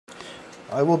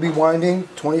I will be winding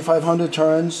 2,500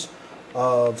 turns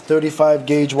of 35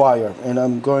 gauge wire, and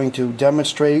I'm going to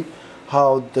demonstrate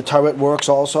how the turret works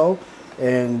also.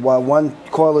 And while one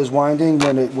coil is winding,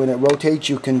 when it rotates,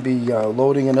 you can be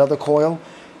loading another coil.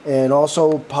 And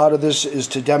also part of this is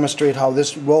to demonstrate how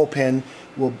this roll pin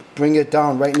will bring it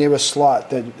down right near a slot,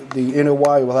 that the inner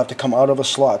wire will have to come out of a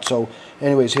slot. So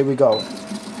anyways, here we go.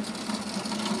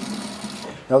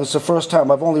 Now this is the first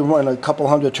time. I've only run a couple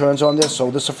hundred turns on this,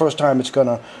 so this is the first time it's going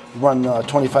to run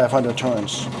 2,500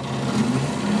 turns.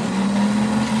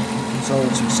 So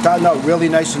it's starting out really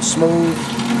nice and smooth.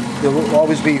 There will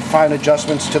always be fine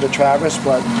adjustments to the traverse,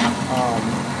 but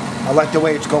I like the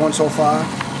way it's going so far.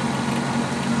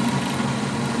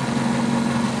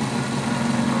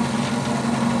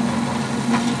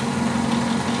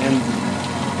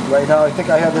 And right now I think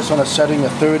I have this on a setting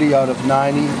of 30 out of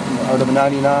 90, out of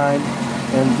 99,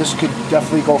 and this could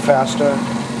definitely go faster.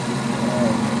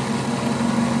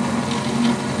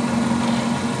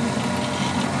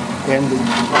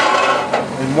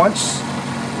 And once,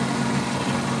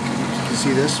 you can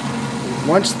see this,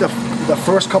 once the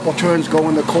first couple turns go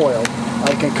in the coil,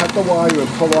 I can cut the wire and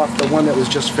pull off the one that was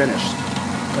just finished.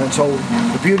 And so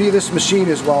the beauty of this machine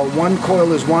is while one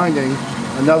coil is winding,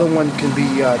 another one can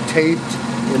be taped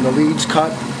and the leads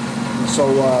cut. And so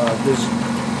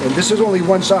and this is only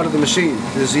one side of the machine.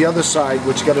 There's the other side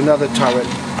which got another turret.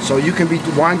 So you can be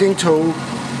winding too,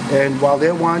 and while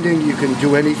they're winding you can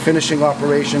do any finishing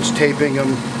operations, taping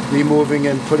them, removing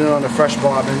and putting on a fresh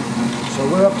bobbin. So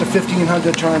we're up to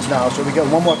 1,500 turns now, so we got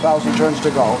one more 1,000 turns to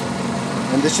go.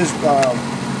 And this is,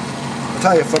 I'll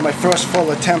tell you, for my first full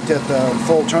attempt at the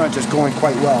full turns, it's going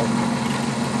quite well.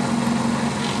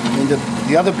 And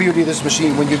the other beauty of this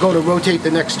machine, when you go to rotate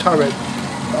the next turret,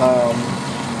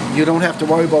 you don't have to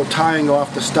worry about tying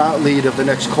off the start lead of the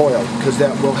next coil, because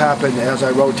that will happen as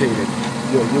I rotate it.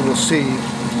 You will see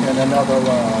in another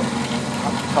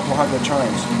couple hundred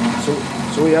turns.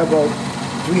 So we have about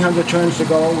 300 turns to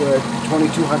go. We're at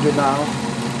 2,200 now.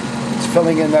 It's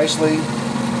filling in nicely.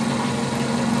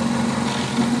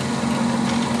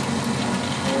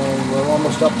 And we're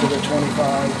almost up to the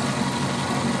 25.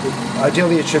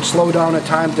 Ideally it should slow down in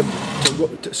time to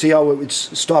see how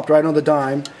it's stopped right on the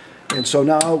dime. And so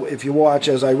now if you watch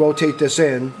as I rotate this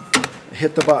in,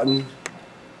 hit the button,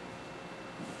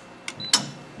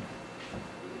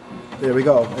 there we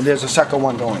go, and there's a second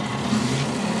one going.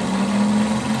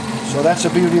 So that's the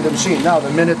beauty of the machine. Now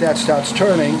the minute that starts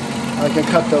turning, I can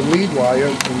cut the lead wire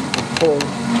and pull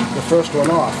the first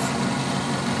one off.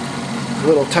 It's a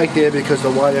little tight there because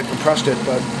the wire compressed it,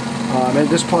 but and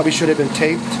this probably should have been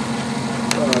taped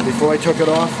before I took it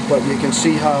off, but you can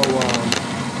see how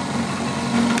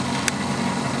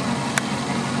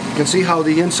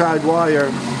the inside wire,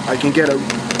 I can get a,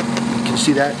 you can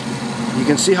see that? You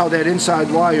can see how that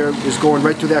inside wire is going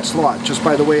right through that slot, just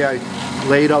by the way I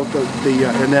laid out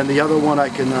and then the other one I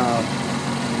can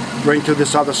bring to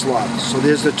this other slot. So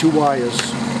there's the two wires.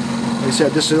 Like I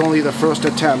said, this is only the first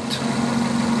attempt,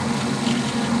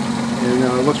 and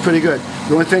it looks pretty good.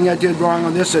 The only thing I did wrong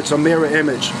on this, it's a mirror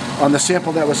image. On the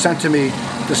sample that was sent to me,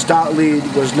 the start lead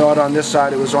was not on this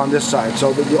side, it was on this side.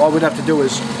 So all we'd have to do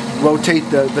is rotate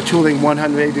the tooling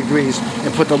 180 degrees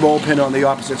and put the roll pin on the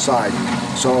opposite side.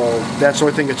 So that's the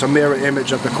only thing, it's a mirror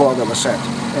image of the coil that was sent.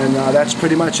 And that's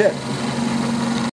pretty much it.